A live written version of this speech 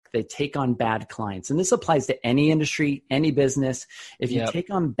They take on bad clients. And this applies to any industry, any business. If you take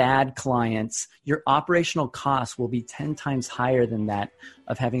on bad clients, your operational costs will be 10 times higher than that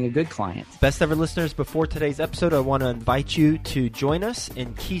of having a good client. Best ever listeners, before today's episode, I want to invite you to join us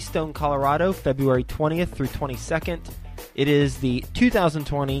in Keystone, Colorado, February 20th through 22nd. It is the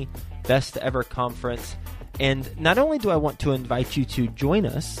 2020 Best Ever Conference. And not only do I want to invite you to join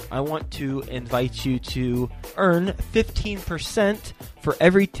us, I want to invite you to earn 15% for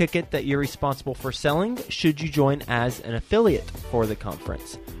every ticket that you're responsible for selling should you join as an affiliate for the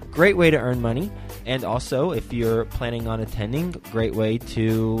conference. Great way to earn money. And also, if you're planning on attending, great way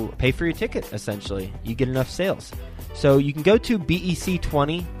to pay for your ticket, essentially. You get enough sales. So you can go to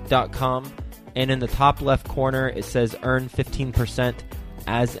bec20.com, and in the top left corner, it says earn 15%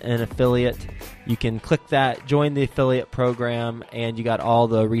 as an affiliate. You can click that, join the affiliate program, and you got all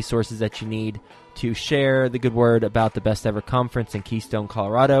the resources that you need to share the good word about the Best Ever Conference in Keystone,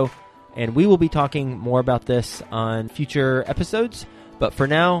 Colorado. And we will be talking more about this on future episodes. But for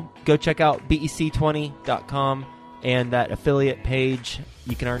now, go check out bec20.com and that affiliate page.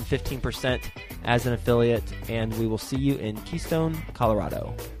 You can earn 15% as an affiliate, and we will see you in Keystone,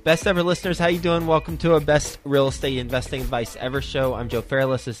 Colorado. Best ever listeners, how you doing? Welcome to a Best Real Estate Investing Advice Ever show. I'm Joe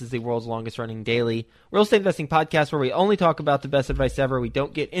Fairless. This is the world's longest running daily real estate investing podcast where we only talk about the best advice ever. We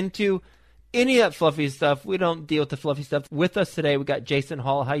don't get into any of that fluffy stuff. We don't deal with the fluffy stuff. With us today, we got Jason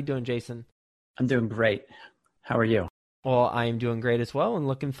Hall. How you doing, Jason? I'm doing great. How are you? Well, I am doing great as well, and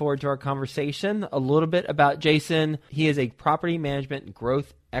looking forward to our conversation. A little bit about Jason. He is a property management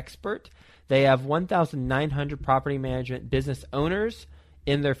growth expert. They have 1,900 property management business owners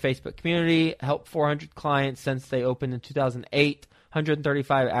in their Facebook community, helped 400 clients since they opened in 2008,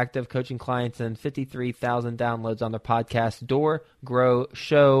 135 active coaching clients, and 53,000 downloads on their podcast, Door, Grow,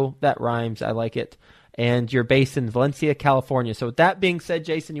 Show. That rhymes. I like it. And you're based in Valencia, California. So with that being said,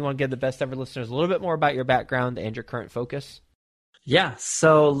 Jason, you want to give the best ever listeners a little bit more about your background and your current focus? Yeah.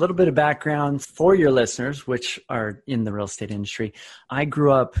 So a little bit of background for your listeners, which are in the real estate industry. I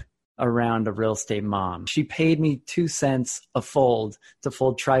grew up around a real estate mom. She paid me 2 cents a fold to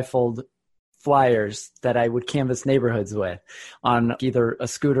fold trifold flyers that I would canvas neighborhoods with on either a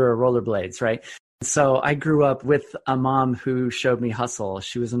scooter or rollerblades, right? So I grew up with a mom who showed me hustle.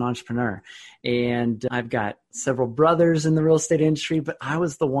 She was an entrepreneur. And I've got several brothers in the real estate industry, but I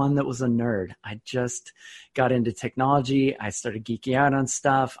was the one that was a nerd. I just got into technology. I started geeking out on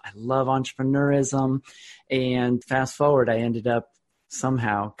stuff. I love entrepreneurism. And fast forward, I ended up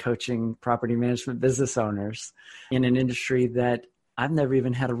somehow coaching property management business owners in an industry that I've never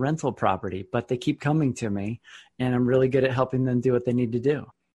even had a rental property, but they keep coming to me, and I'm really good at helping them do what they need to do.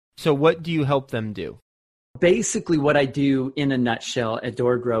 So what do you help them do? Basically, what I do in a nutshell at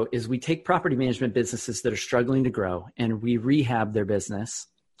Door Grow is we take property management businesses that are struggling to grow and we rehab their business,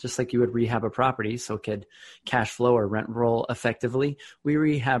 just like you would rehab a property so it could cash flow or rent roll effectively. We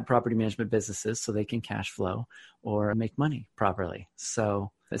rehab property management businesses so they can cash flow or make money properly.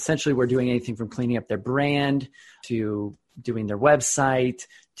 So essentially, we're doing anything from cleaning up their brand to doing their website,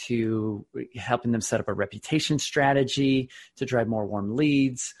 to helping them set up a reputation strategy, to drive more warm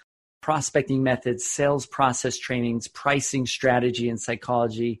leads, prospecting methods, sales process trainings, pricing strategy and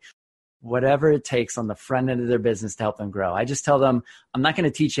psychology, whatever it takes on the front end of their business to help them grow. I just tell them, I'm not going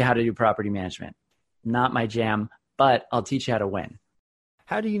to teach you how to do property management. Not my jam, but I'll teach you how to win.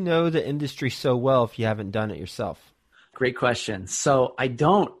 How do you know the industry so well if you haven't done it yourself? Great question. So I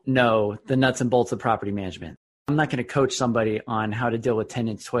don't know the nuts and bolts of property management. I'm not going to coach somebody on how to deal with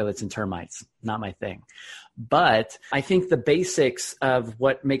 10-inch toilets and termites. Not my thing. But I think the basics of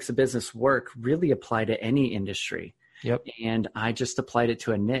what makes a business work really apply to any industry. Yep. And I just applied it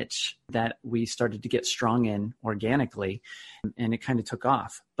to a niche that we started to get strong in organically, and it kind of took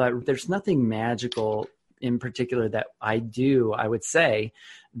off. But there's nothing magical in particular that I do, I would say,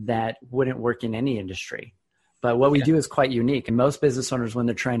 that wouldn't work in any industry. But what we do is quite unique. And most business owners, when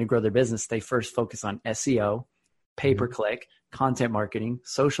they're trying to grow their business, they first focus on SEO, pay-per-click, content marketing,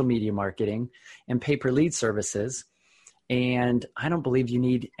 social media marketing, and pay-per-lead services. And I don't believe you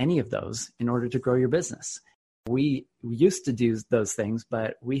need any of those in order to grow your business. We used to do those things,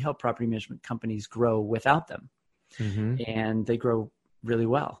 but we help property management companies grow without them. And they grow really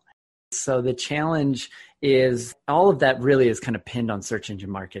well. So the challenge is all of that really is kind of pinned on search engine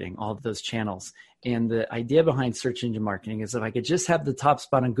marketing, all of those channels. And the idea behind search engine marketing is if I could just have the top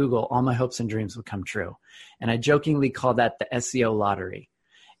spot on Google, all my hopes and dreams would come true. And I jokingly call that the SEO lottery.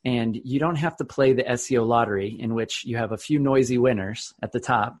 And you don't have to play the SEO lottery in which you have a few noisy winners at the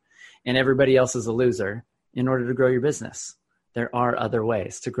top and everybody else is a loser in order to grow your business. There are other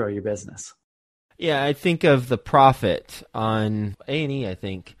ways to grow your business. Yeah, I think of The Prophet on A&E, I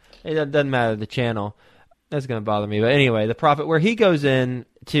think, It doesn't matter the channel. That's going to bother me. But anyway, the Prophet, where he goes in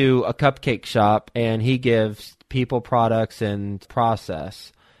to a cupcake shop and he gives people products and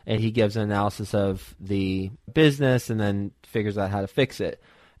process, and he gives an analysis of the business and then figures out how to fix it.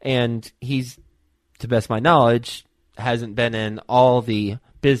 And he's, to best of my knowledge, hasn't been in all the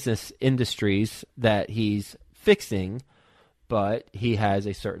business industries that he's fixing, but he has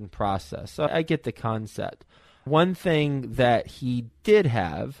a certain process. So I get the concept. One thing that he did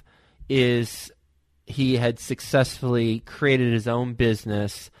have is he had successfully created his own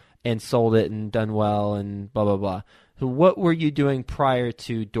business and sold it and done well and blah, blah, blah. So what were you doing prior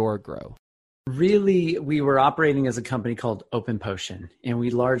to DoorGrow? Really, we were operating as a company called Open Potion, and we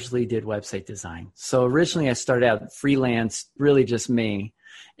largely did website design. So originally I started out freelance, really just me,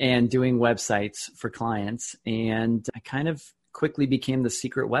 and doing websites for clients. And I kind of quickly became the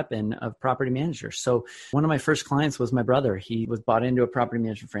secret weapon of property managers. So one of my first clients was my brother. He was bought into a property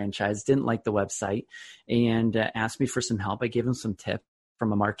management franchise, didn't like the website, and asked me for some help. I gave him some tips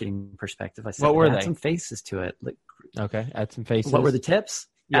from a marketing perspective. I said, what were add they? Some faces to it. Okay, add some faces. What were the tips?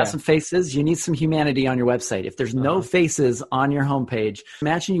 Yeah. Add some faces. You need some humanity on your website. If there's no faces on your homepage,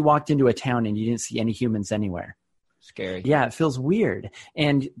 imagine you walked into a town and you didn't see any humans anywhere. Scary. Yeah, it feels weird.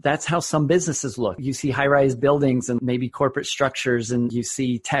 And that's how some businesses look. You see high-rise buildings and maybe corporate structures, and you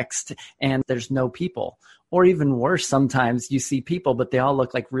see text and there's no people. Or even worse, sometimes you see people, but they all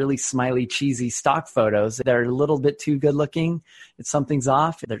look like really smiley, cheesy stock photos. They're a little bit too good looking. Something's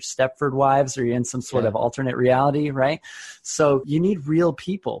off. They're Stepford wives, or you're in some sort of alternate reality, right? So you need real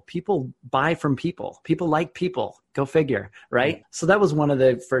people. People buy from people. People like people. Go figure, right? Yeah. So that was one of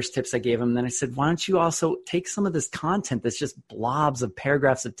the first tips I gave him. Then I said, why don't you also take some of this content that's just blobs of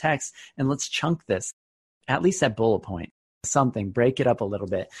paragraphs of text, and let's chunk this, at least at bullet point, something, break it up a little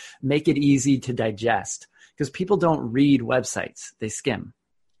bit, make it easy to digest. Because people don't read websites, they skim.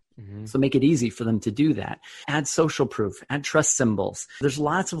 Mm-hmm. So make it easy for them to do that. Add social proof, add trust symbols. There's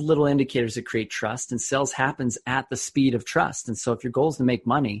lots of little indicators that create trust, and sales happens at the speed of trust. And so if your goal is to make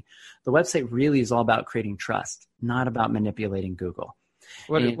money, the website really is all about creating trust, not about manipulating Google.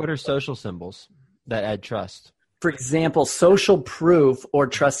 What are social symbols that add trust? For example, social proof or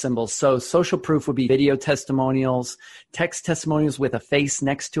trust symbols. So social proof would be video testimonials, text testimonials with a face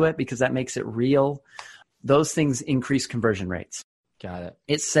next to it, because that makes it real. Those things increase conversion rates. Got it.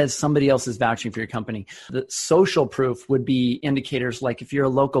 It says somebody else is vouching for your company. The social proof would be indicators like if you're a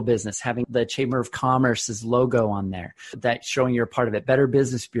local business, having the Chamber of Commerce's logo on there, that's showing you're a part of it. Better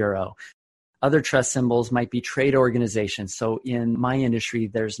Business Bureau. Other trust symbols might be trade organizations. So in my industry,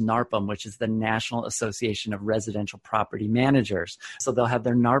 there's NARPM, which is the National Association of Residential Property Managers. So they'll have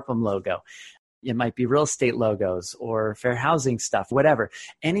their NARPM logo. It might be real estate logos or fair housing stuff, whatever.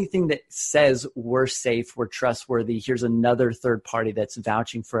 Anything that says we're safe, we're trustworthy, here's another third party that's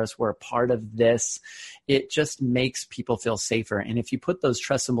vouching for us, we're a part of this. It just makes people feel safer. And if you put those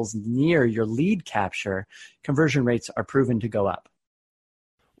trust symbols near your lead capture, conversion rates are proven to go up.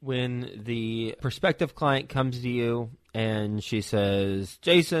 When the prospective client comes to you and she says,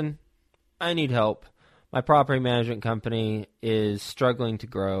 Jason, I need help. My property management company is struggling to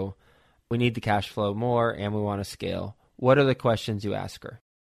grow. We need the cash flow more, and we want to scale. What are the questions you ask her?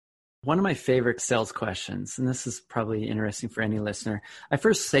 One of my favorite sales questions, and this is probably interesting for any listener, I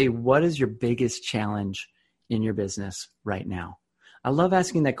first say, what is your biggest challenge in your business right now? I love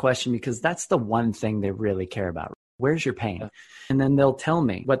asking that question because that's the one thing they really care about. Where's your pain? And then they'll tell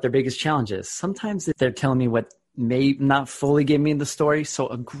me what their biggest challenge is. Sometimes they're telling me what may not fully give me the story. So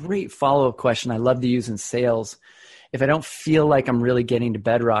a great follow-up question I love to use in sales, if I don't feel like I'm really getting to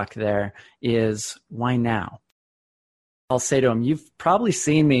bedrock there, is why now? I'll say to them, you've probably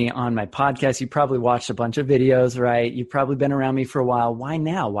seen me on my podcast. You probably watched a bunch of videos, right? You've probably been around me for a while. Why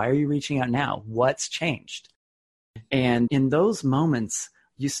now? Why are you reaching out now? What's changed? And in those moments,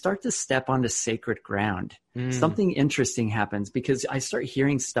 you start to step onto sacred ground. Something interesting happens because I start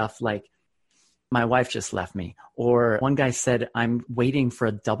hearing stuff like, my wife just left me. Or one guy said, I'm waiting for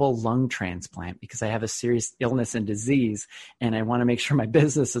a double lung transplant because I have a serious illness and disease and I want to make sure my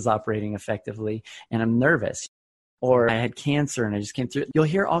business is operating effectively and I'm nervous. Or I had cancer and I just came through. You'll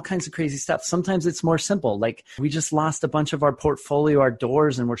hear all kinds of crazy stuff. Sometimes it's more simple. Like we just lost a bunch of our portfolio, our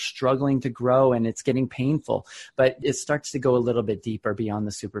doors, and we're struggling to grow and it's getting painful. But it starts to go a little bit deeper beyond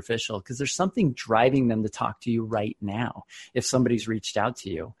the superficial because there's something driving them to talk to you right now. If somebody's reached out to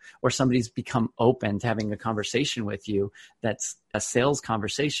you or somebody's become open to having a conversation with you, that's a sales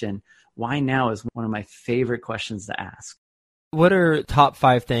conversation. Why now is one of my favorite questions to ask. What are top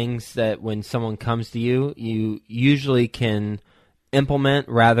 5 things that when someone comes to you, you usually can implement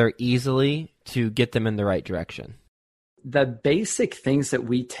rather easily to get them in the right direction? The basic things that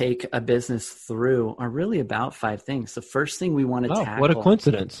we take a business through are really about 5 things. The first thing we want to tackle. What a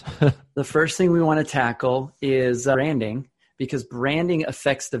coincidence. The first thing we want to tackle is branding, because branding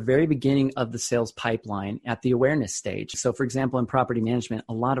affects the very beginning of the sales pipeline at the awareness stage. So for example, in property management,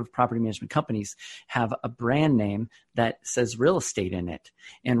 a lot of property management companies have a brand name that says real estate in it.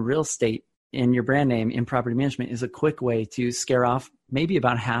 And real estate in your brand name in property management is a quick way to scare off maybe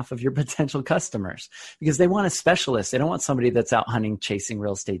about half of your potential customers, because they want a specialist. They don't want somebody that's out hunting, chasing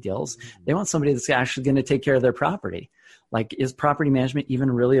real estate deals. They want somebody that's actually going to take care of their property. Like, is property management even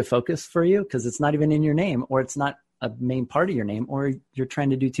really a focus for you? Because it's not even in your name, or it's not a main part of your name, or you're trying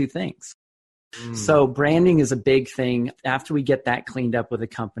to do 2 things. So branding is a big thing after we get that cleaned up with a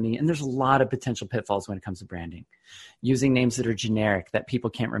company. And there's a lot of potential pitfalls when it comes to branding. Using names that are generic that people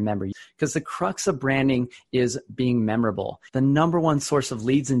can't remember. Because the crux of branding is being memorable. The number one source of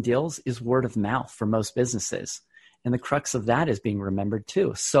leads and deals is word of mouth for most businesses. And the crux of that is being remembered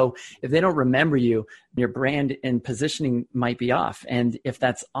too. So if they don't remember you, your brand and positioning might be off. And if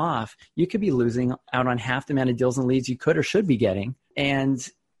that's off, you could be losing out on half the amount of deals and leads you could or should be getting. And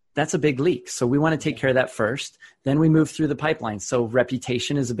that's a big leak. So we want to take care of that first. Then we move through the pipeline. So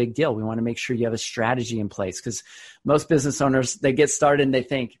reputation is a big deal. We want to make sure you have a strategy in place, because most business owners, they get started and they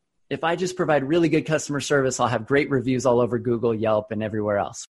think, if I just provide really good customer service, I'll have great reviews all over Google, Yelp, and everywhere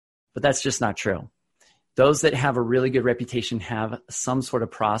else. But that's just not true. Those that have a really good reputation have some sort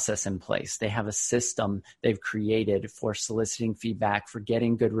of process in place. They have a system they've created for soliciting feedback, for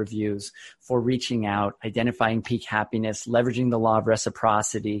getting good reviews, for reaching out, identifying peak happiness, leveraging the law of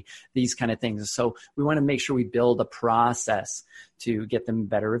reciprocity, these kind of things. So we want to make sure we build a process to get them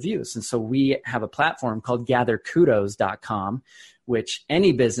better reviews. And so we have a platform called gatherkudos.com, which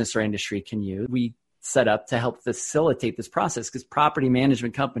any business or industry can use. We set up to help facilitate this process, because property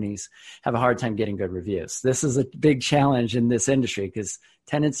management companies have a hard time getting good reviews. This is a big challenge in this industry, because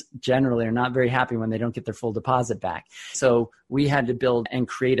tenants generally are not very happy when they don't get their full deposit back. So we had to build and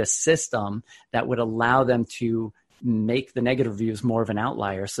create a system that would allow them to make the negative reviews more of an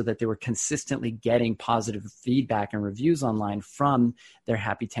outlier, so that they were consistently getting positive feedback and reviews online from their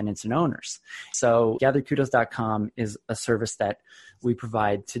happy tenants and owners. So gatherkudos.com is a service that we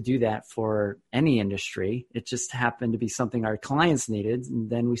provide to do that for any industry. It just happened to be something our clients needed, and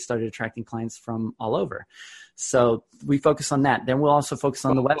then we started attracting clients from all over. So we focus on that. Then we'll also focus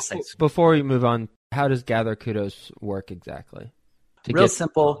on the websites. Before we move on, how does Gather Kudos work exactly? Real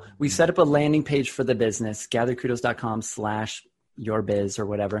simple. We set up a landing page for the business, gatherkudos.com/yourbiz or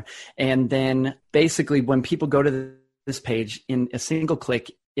whatever. And then basically when people go to this page, in a single click,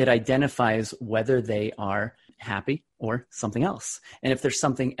 it identifies whether they are happy or something else. And if there's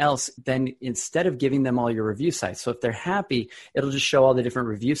something else, then instead of giving them all your review sites, so if they're happy, it'll just show all the different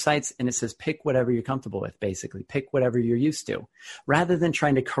review sites, and it says pick whatever you're comfortable with, basically. Pick whatever you're used to. Rather than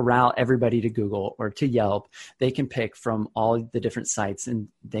trying to corral everybody to Google or to Yelp, they can pick from all the different sites, and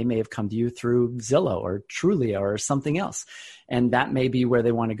they may have come to you through Zillow or Trulia or something else. And that may be where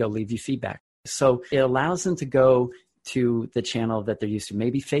they want to go leave you feedback. So it allows them to go to the channel that they're used to.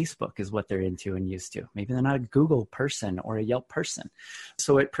 Maybe Facebook is what they're into and used to. Maybe they're not a Google person or a Yelp person.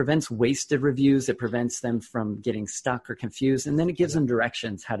 So it prevents wasted reviews. It prevents them from getting stuck or confused. And then it gives them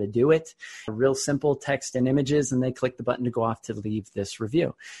directions how to do it. Real simple text and images, and they click the button to go off to leave this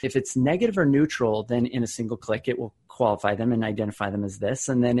review. If it's negative or neutral, then in a single click, it will qualify them and identify them as this.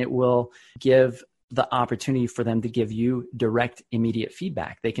 And then it will give the opportunity for them to give you direct, immediate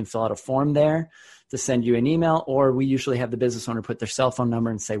feedback. They can fill out a form there to send you an email, or we usually have the business owner put their cell phone number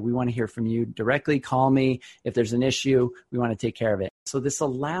and say, we want to hear from you directly. Call me. If there's an issue, we want to take care of it. So this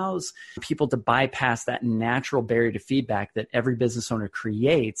allows people to bypass that natural barrier to feedback that every business owner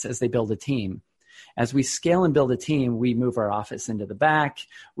creates as they build a team. As we scale and build a team, we move our office into the back.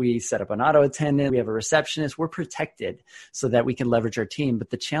 We set up an auto attendant. We have a receptionist. We're protected so that we can leverage our team. But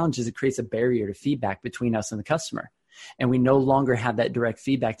the challenge is it creates a barrier to feedback between us and the customer. And we no longer have that direct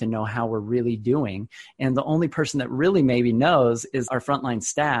feedback to know how we're really doing. And the only person that really maybe knows is our frontline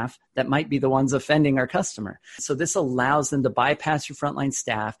staff that might be the ones offending our customer. So this allows them to bypass your frontline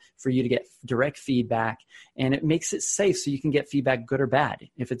staff for you to get direct feedback, and it makes it safe so you can get feedback, good or bad.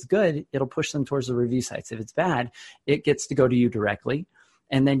 If it's good, it'll push them towards the review sites. If it's bad, it gets to go to you directly,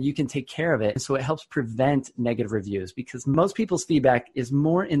 and then you can take care of it. So it helps prevent negative reviews, because most people's feedback is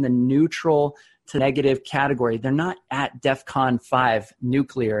more in the neutral to negative category. They're not at DEFCON 5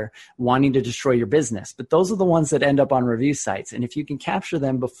 nuclear wanting to destroy your business, but those are the ones that end up on review sites. And if you can capture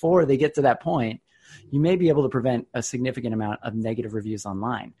them before they get to that point, you may be able to prevent a significant amount of negative reviews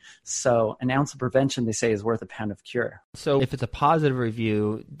online. So an ounce of prevention, they say, is worth a pound of cure. So if it's a positive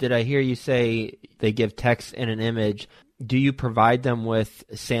review, did I hear you say they give text and an image? Do you provide them with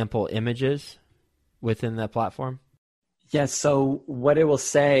sample images within that platform? Yes. So what it will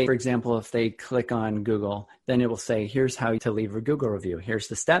say, for example, if they click on Google, then it will say, here's how to leave a Google review. Here's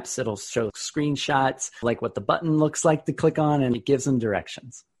the steps. It'll show screenshots, like what the button looks like to click on, and it gives them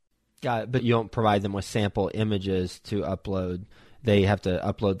directions. Got it. But you don't provide them with sample images to upload. They have to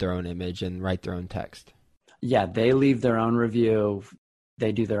upload their own image and write their own text. Yeah, they leave their own review.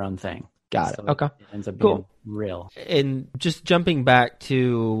 They do their own thing. Got it. Okay. It ends up being real. And just jumping back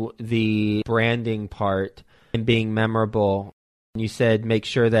to the branding part and being memorable, you said make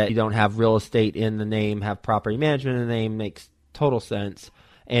sure that you don't have real estate in the name, have property management in the name, makes total sense,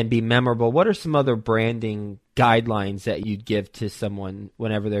 and be memorable. What are some other branding guidelines that you'd give to someone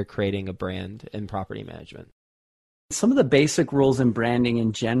whenever they're creating a brand in property management? Some of the basic rules in branding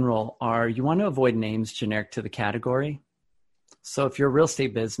in general are you want to avoid names generic to the category. So if you're a real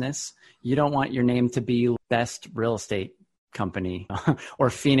estate business, you don't want your name to be Best Real Estate Company or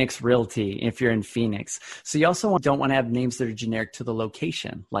Phoenix Realty if you're in Phoenix. So you also don't want to have names that are generic to the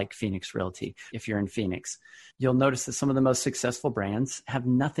location, like Phoenix Realty if you're in Phoenix. You'll notice that some of the most successful brands have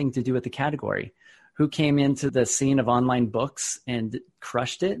nothing to do with the category. Who came into the scene of online books and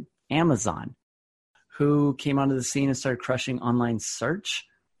crushed it? Amazon. Who came onto the scene and started crushing online search?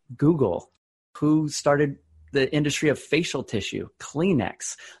 Google. Who started the industry of facial tissue?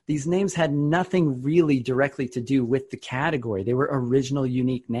 Kleenex. These names had nothing really directly to do with the category. They were original,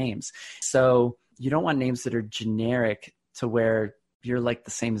 unique names. So you don't want names that are generic to where you're like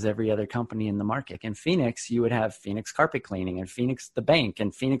the same as every other company in the market. In Phoenix, you would have Phoenix Carpet Cleaning and Phoenix the Bank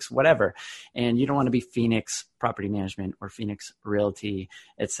and Phoenix whatever. And you don't want to be Phoenix Property Management or Phoenix Realty,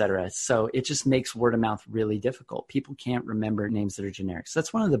 et cetera. So it just makes word of mouth really difficult. People can't remember names that are generic. So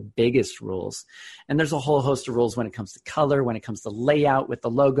that's one of the biggest rules. And there's a whole host of rules when it comes to color, when it comes to layout with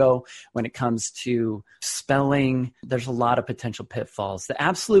the logo, when it comes to spelling. There's a lot of potential pitfalls. The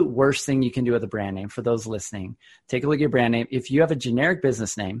absolute worst thing you can do with a brand name, for those listening, take a look at your brand name. If you have a generic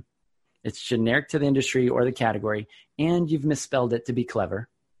business name, it's generic to the industry or the category, and you've misspelled it to be clever,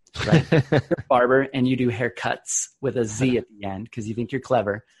 right? You're a barber and you do haircuts with a Z at the end because you think you're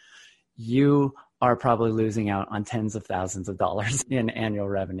clever. You are probably losing out on tens of thousands of dollars in annual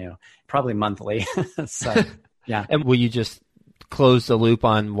revenue, probably monthly. So, yeah. And will you just close the loop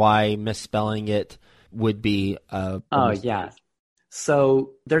on why misspelling it would be yeah.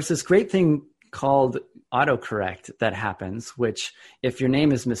 So there's this great thing called autocorrect that happens, which if your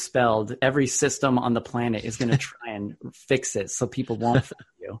name is misspelled, every system on the planet is going to try and fix it so people won't fix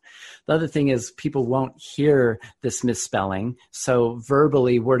you. The other thing is people won't hear this misspelling. So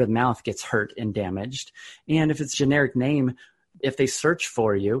verbally, word of mouth gets hurt and damaged. And if it's a generic name, if they search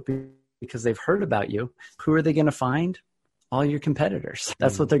for you because they've heard about you, who are they going to find? All your competitors.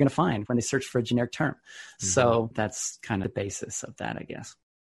 That's what they're going to find when they search for a generic term. So that's kind of the basis of that, I guess.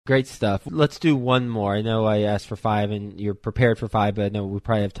 Great stuff. Let's do one more. I know I asked for 5 and you're prepared for 5, but I know we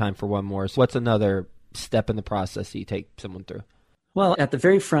probably have time for one more. So what's another step in the process that you take someone through? Well, at the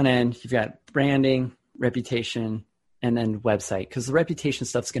very front end, you've got branding, reputation, and then website, because the reputation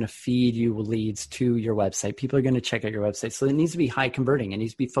stuff is going to feed you leads to your website. People are going to check out your website. So it needs to be high converting. It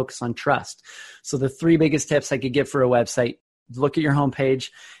needs to be focused on trust. So the 3 biggest tips I could give for a website: look at your homepage.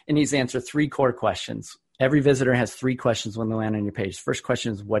 It needs to answer 3 core questions. Every visitor has 3 questions when they land on your page. First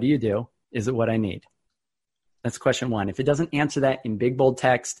question is, what do you do? Is it what I need? That's question 1. If it doesn't answer that in big, bold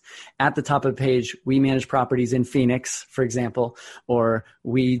text at the top of the page, we manage properties in Phoenix, for example, or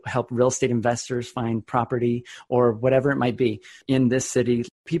we help real estate investors find property, or whatever it might be in this city,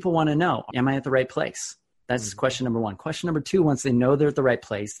 people want to know, am I at the right place? That's question number 1. Question number 2, once they know they're at the right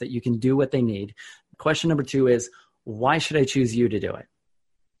place, that you can do what they need. Question number 2 is, why should I choose you to do it?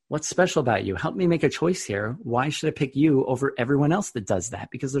 What's special about you? Help me make a choice here. Why should I pick you over everyone else that does that?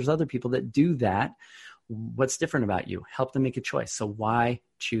 Because there's other people that do that. What's different about you? Help them make a choice. So why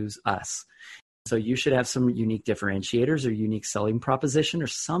choose us? So you should have some unique differentiators or unique selling proposition or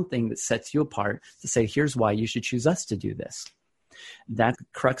something that sets you apart to say, here's why you should choose us to do this. That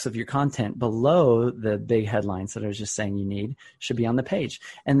crux of your content below the big headlines that I was just saying you need should be on the page.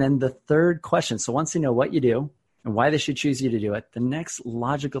 And then the third question. So once they know what you do and why they should choose you to do it, the next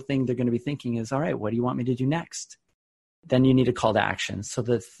logical thing they're going to be thinking is, all right, what do you want me to do next? Then you need a call to action. So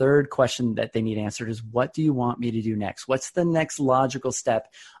the third question that they need answered is, what do you want me to do next? What's the next logical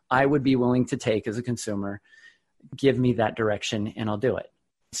step I would be willing to take as a consumer? Give me that direction and I'll do it.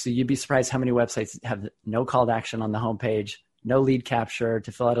 So you'd be surprised how many websites have no call to action on the homepage, no lead capture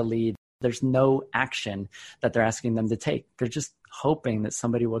to fill out a lead. There's no action that they're asking them to take. They're just hoping that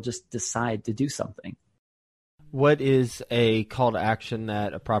somebody will just decide to do something. What is a call to action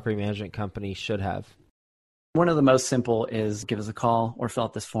that a property management company should have? One of the most simple is give us a call or fill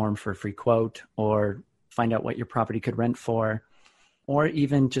out this form for a free quote or find out what your property could rent for, or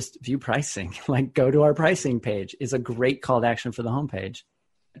even just view pricing. Like go to our pricing page is a great call to action for the homepage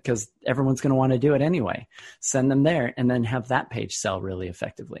because everyone's going to want to do it anyway. Send them there and then have that page sell really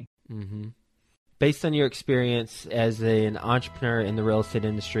effectively. Mm-hmm. Based on your experience as an entrepreneur in the real estate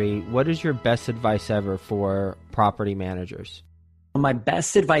industry, what is your best advice ever for property managers? My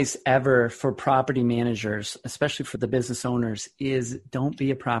best advice ever for property managers, especially for the business owners, is don't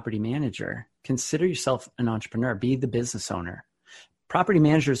be a property manager. Consider yourself an entrepreneur. Be the business owner. Property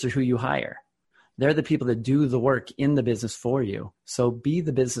managers are who you hire. They're the people that do the work in the business for you. So be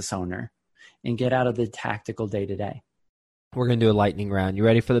the business owner and get out of the tactical day-to-day. We're going to do a lightning round. You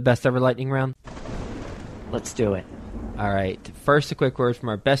ready for the best ever lightning round? Let's do it. All right. First, a quick word from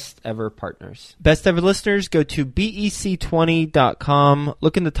our best ever partners. Best ever listeners, go to bec20.com.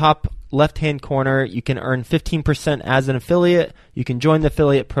 Look in the top left-hand corner. You can earn 15% as an affiliate. You can join the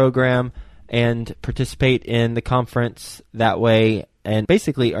affiliate program and participate in the conference that way and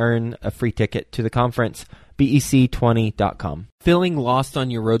basically earn a free ticket to the conference. bec20.com. Feeling lost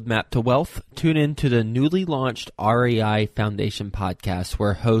on your roadmap to wealth? Tune in to the newly launched REI Foundation podcast,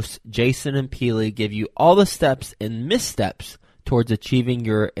 where hosts Jason and Peely give you all the steps and missteps towards achieving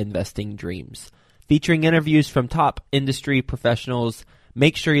your investing dreams. Featuring interviews from top industry professionals,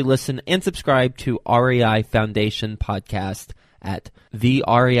 make sure you listen and subscribe to REI Foundation podcast at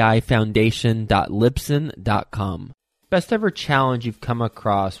thereifoundation.libsyn.com. Best ever challenge you've come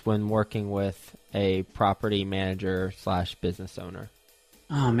across when working with a property manager / business owner?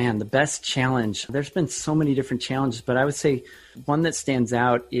 Oh man, the best challenge. There's been so many different challenges, but I would say one that stands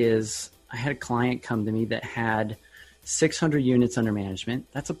out is I had a client come to me that had 600 units under management.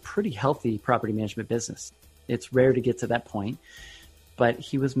 That's a pretty healthy property management business. It's rare to get to that point, but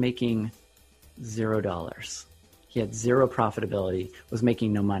he was making $0. He had zero profitability, was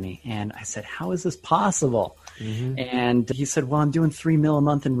making no money. And I said, how is this possible? Mm-hmm. And he said, well, I'm doing $3 million a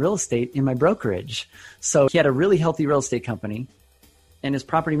month in real estate in my brokerage. So he had a really healthy real estate company, and his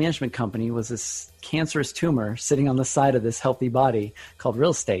property management company was this cancerous tumor sitting on the side of this healthy body called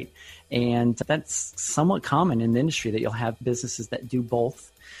real estate. And that's somewhat common in the industry, that you'll have businesses that do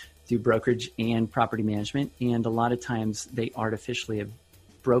both, do brokerage and property management. And a lot of times they artificially have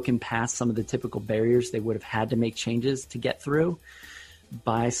broken past some of the typical barriers they would have had to make changes to get through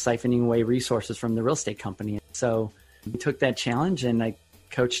by siphoning away resources from the real estate company. So we took that challenge and I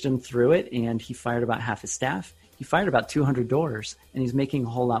coached him through it, and he fired about half his staff. He fired about 200 doors, and he's making a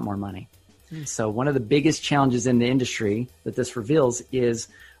whole lot more money. So one of the biggest challenges in the industry that this reveals is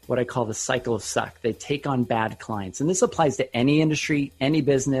what I call the cycle of suck. They take on bad clients. And this applies to any industry, any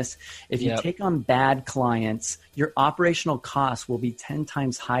business. If you take on bad clients, your operational costs will be 10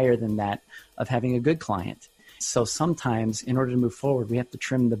 times higher than that of having a good client. So sometimes in order to move forward, we have to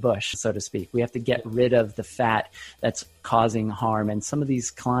trim the bush, so to speak. We have to get rid of the fat that's causing harm. And some of these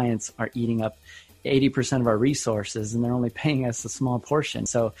clients are eating up 80% of our resources, and they're only paying us a small portion.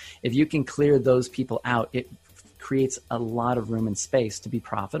 So if you can clear those people out, it creates a lot of room and space to be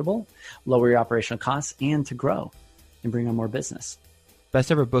profitable, lower your operational costs, and to grow and bring on more business.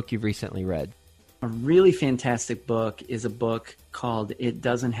 Best ever book you've recently read? A really fantastic book is a book called It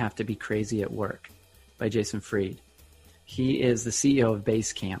Doesn't Have to Be Crazy at Work by Jason Fried. He is the CEO of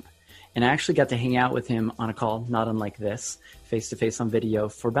Basecamp. And I actually got to hang out with him on a call, not unlike this, face-to-face on video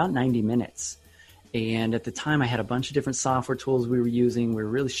for about 90 minutes. And at the time, I had a bunch of different software tools we were using. We were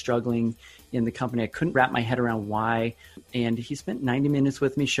really struggling in the company. I couldn't wrap my head around why. And he spent 90 minutes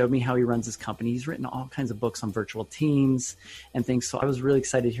with me, showed me how he runs his company. He's written all kinds of books on virtual teams and things. So I was really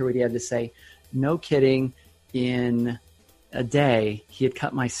excited to hear what he had to say. No kidding. In a day, he had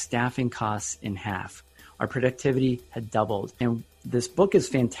cut my staffing costs in half. Our productivity had doubled. And this book is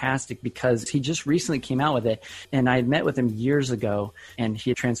fantastic because he just recently came out with it. And I had met with him years ago, and he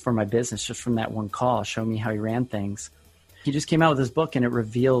had transformed my business just from that one call, showing me how he ran things. He just came out with this book, and it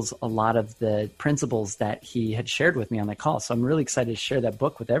reveals a lot of the principles that he had shared with me on that call. So I'm really excited to share that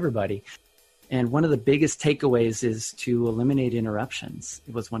book with everybody. And one of the biggest takeaways is to eliminate interruptions.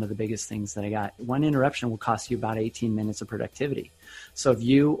 It was one of the biggest things that I got. One interruption will cost you about 18 minutes of productivity. So if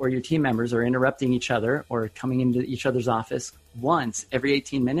you or your team members are interrupting each other or coming into each other's office once every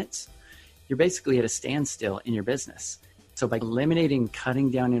 18 minutes, you're basically at a standstill in your business. So by eliminating, cutting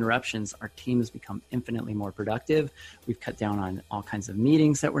down interruptions, our team has become infinitely more productive. We've cut down on all kinds of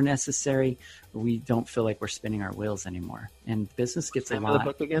meetings that were necessary. We don't feel like we're spinning our wheels anymore. And business gets a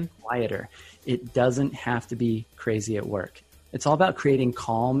lot quieter. It doesn't have to be crazy at work. It's all about creating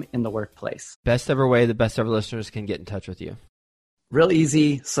calm in the workplace. Best ever way the best ever listeners can get in touch with you? Real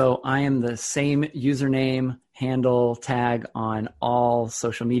easy. So I am the same username handle tag on all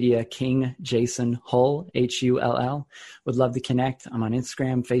social media, King Jason Hull, Hull. Would love to connect. I'm on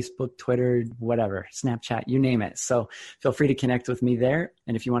Instagram, Facebook, Twitter, whatever, Snapchat, you name it. So feel free to connect with me there.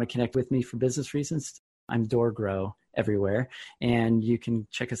 And if you want to connect with me for business reasons, I'm DoorGrow everywhere. And you can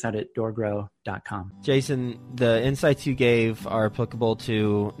check us out at doorgrow.com. Jason, the insights you gave are applicable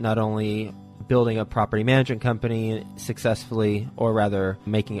to not only building a property management company successfully, or rather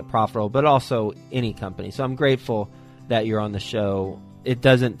making it profitable, but also any company. So I'm grateful that you're on the show. It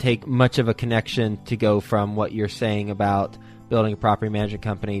doesn't take much of a connection to go from what you're saying about building a property management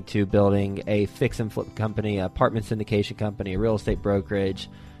company to building a fix and flip company, an apartment syndication company, a real estate brokerage.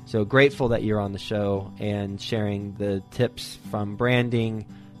 So grateful that you're on the show and sharing the tips from branding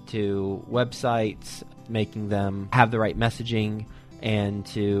to websites, making them have the right messaging, and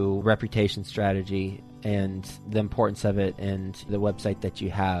to reputation strategy and the importance of it, and the website that you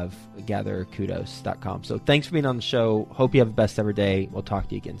have, gatherkudos.com. So thanks for being on the show. Hope you have the best ever day. We'll talk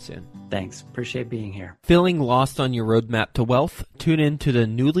to you again soon. Thanks. Appreciate being here. Feeling lost on your roadmap to wealth? Tune in to the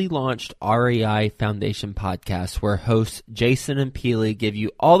newly launched REI Foundation podcast, where hosts Jason and Peely give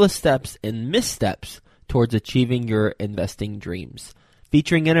you all the steps and missteps towards achieving your investing dreams.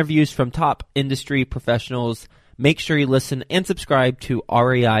 Featuring interviews from top industry professionals, make sure you listen and subscribe to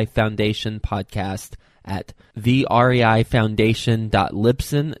REI Foundation podcast at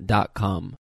thereifoundation.libsyn.com.